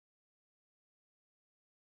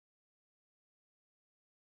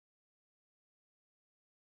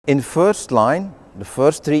In first line, the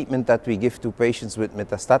first treatment that we give to patients with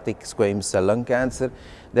metastatic squamous cell lung cancer,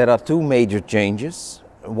 there are two major changes.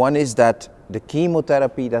 One is that the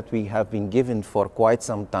chemotherapy that we have been given for quite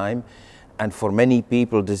some time, and for many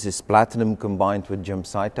people this is platinum combined with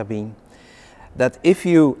gemcitabine, that if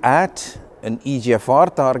you add an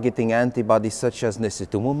EGFR targeting antibody such as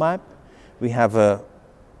Necitumumab, we have a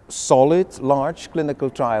solid, large clinical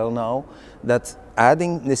trial now that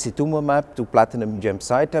adding Necitumumab to platinum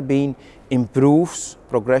gemcitabine improves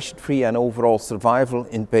progression-free and overall survival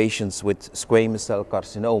in patients with squamous cell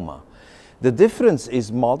carcinoma. The difference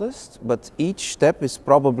is modest, but each step is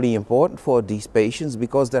probably important for these patients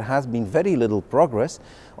because there has been very little progress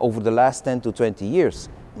over the last 10 to 20 years,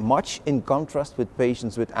 much in contrast with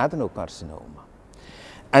patients with adenocarcinoma.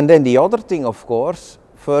 And then the other thing, of course,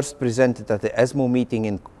 first presented at the ESMO meeting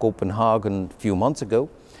in Copenhagen a few months ago,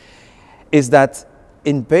 is that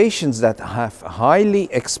in patients that have highly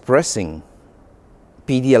expressing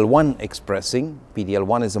PD-L1 expressing,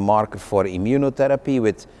 PD-L1 is a marker for immunotherapy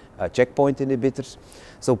with checkpoint inhibitors.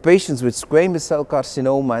 So patients with squamous cell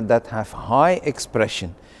carcinoma that have high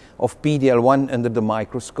expression of PD-L1 under the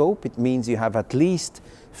microscope, it means you have at least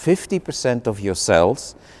 50% of your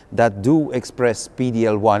cells that do express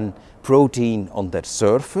PD-L1 protein on their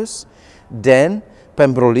surface. Then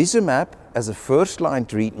Pembrolizumab as a first-line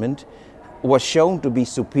treatment was shown to be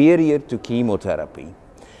superior to chemotherapy.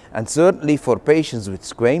 And certainly for patients with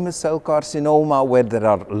squamous cell carcinoma where there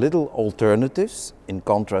are little alternatives, in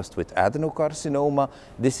contrast with adenocarcinoma,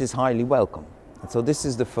 this is highly welcome. And so this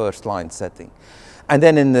is the first line setting. And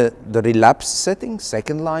then in the relapsed setting,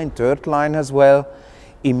 second line, third line as well,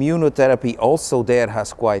 immunotherapy also there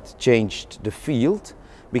has quite changed the field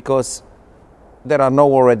because there are now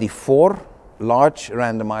already 4 large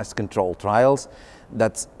randomized controlled trials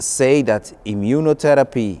that say that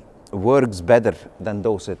immunotherapy works better than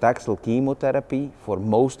docetaxel chemotherapy for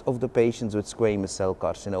most of the patients with squamous cell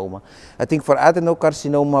carcinoma. I think for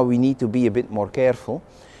adenocarcinoma we need to be a bit more careful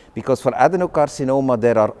because for adenocarcinoma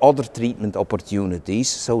there are other treatment opportunities,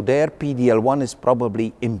 so there PD-L1 is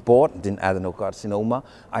probably important in adenocarcinoma.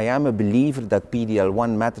 I am a believer that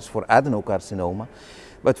PD-L1 matters for adenocarcinoma,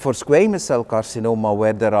 but for squamous cell carcinoma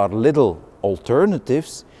where there are little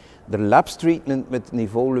alternatives, the relapse treatment with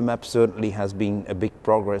nivolumab certainly has been a big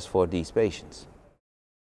progress for these patients.